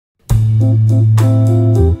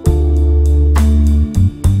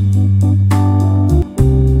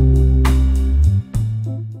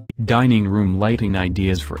dining room lighting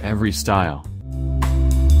ideas for every style.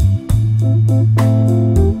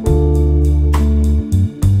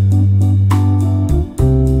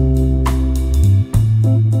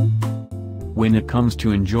 When it comes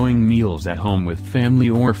to enjoying meals at home with family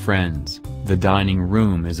or friends, the dining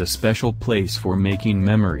room is a special place for making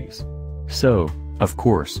memories. So, of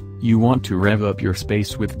course, you want to rev up your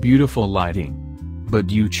space with beautiful lighting. But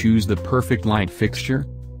do you choose the perfect light fixture?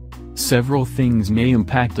 Several things may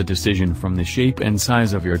impact the decision, from the shape and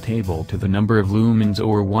size of your table to the number of lumens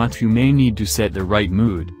or watts you may need to set the right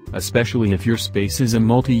mood, especially if your space is a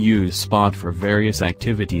multi-use spot for various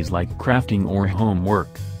activities like crafting or homework.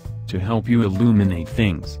 To help you illuminate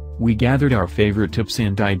things, we gathered our favorite tips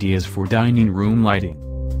and ideas for dining room lighting.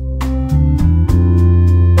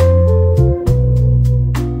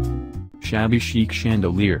 Shabby chic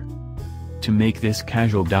chandelier. To make this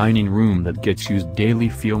casual dining room that gets used daily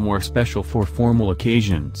feel more special for formal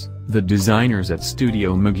occasions, the designers at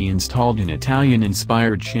Studio Mugi installed an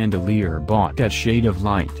Italian-inspired chandelier bought at Shade of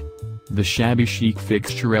Light. The shabby chic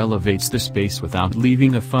fixture elevates the space without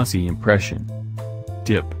leaving a fussy impression.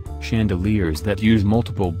 Tip: chandeliers that use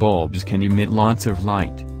multiple bulbs can emit lots of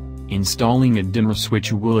light. Installing a dimmer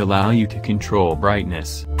switch will allow you to control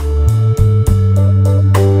brightness.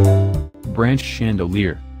 Branch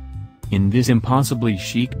chandelier. In this impossibly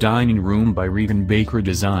chic dining room by Regan Baker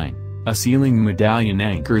Design, a ceiling medallion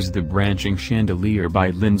anchors the branching chandelier by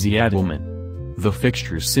Lindsay Adelman. The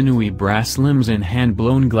fixture's sinewy brass limbs and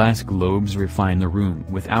hand-blown glass globes refine the room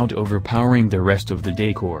without overpowering the rest of the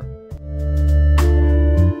decor.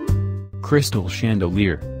 Crystal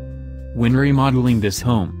chandelier. When remodeling this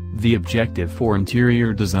home, the objective for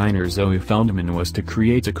interior designer Zoe Feldman was to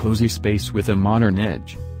create a cozy space with a modern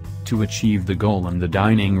edge. To achieve the goal in the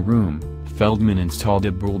dining room, Feldman installed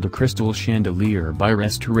a bold crystal chandelier by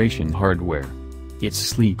Restoration Hardware. Its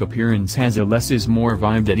sleek appearance has a less is more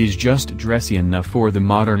vibe that is just dressy enough for the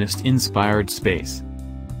modernist-inspired space.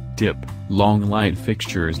 Tip: long light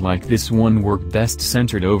fixtures like this one work best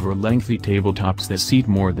centered over lengthy tabletops that seat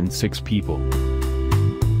more than 6 people.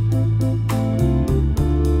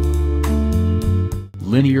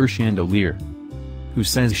 Linear chandelier. Who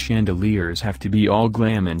says chandeliers have to be all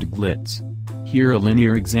glam and glitz? Here a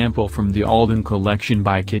linear example from the Alden collection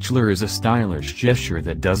by Kichler is a stylish gesture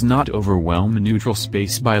that does not overwhelm a neutral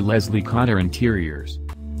space by Leslie Cotter Interiors.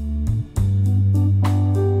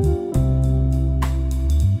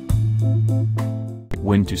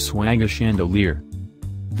 When to swag a chandelier.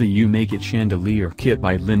 The You Make It chandelier kit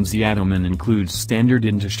by Lindsay Adelman includes standard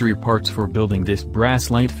industry parts for building this brass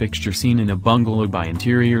light fixture seen in a bungalow by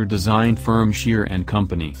interior design firm Shear &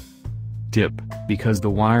 Company. Tip: because the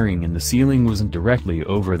wiring in the ceiling wasn't directly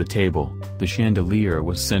over the table, the chandelier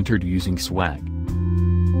was centered using swag.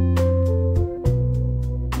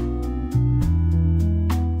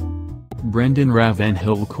 Brendan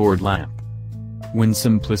Ravenhill cord lamp. When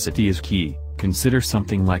simplicity is key, consider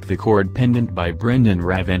something like the cord pendant by Brendan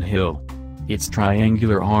Ravenhill. Its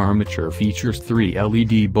triangular armature features 3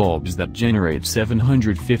 LED bulbs that generate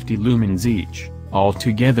 750 lumens each,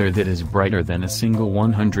 altogether that is brighter than a single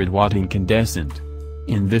 100-watt incandescent.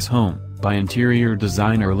 In this home, by interior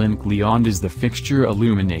designer Lynn Cleondas, the fixture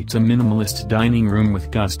illuminates a minimalist dining room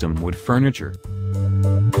with custom wood furniture.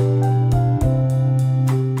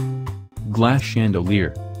 Glass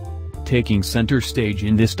chandelier. Taking center stage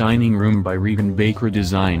in this dining room by Regan Baker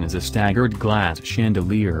Design is a staggered glass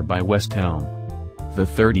chandelier by West Elm. The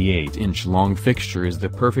 38-inch long fixture is the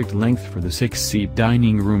perfect length for the 6-seat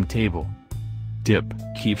dining room table. Tip: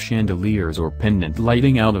 keep chandeliers or pendant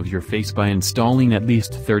lighting out of your face by installing at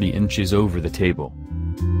least 30 inches over the table.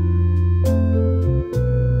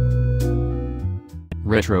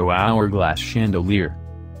 Retro hourglass chandelier.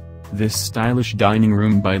 This stylish dining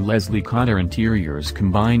room by Leslie Cotter Interiors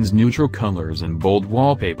combines neutral colors and bold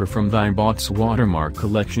wallpaper from the Abah's Watermark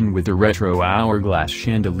collection with a retro hourglass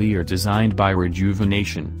chandelier designed by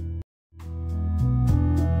Rejuvenation.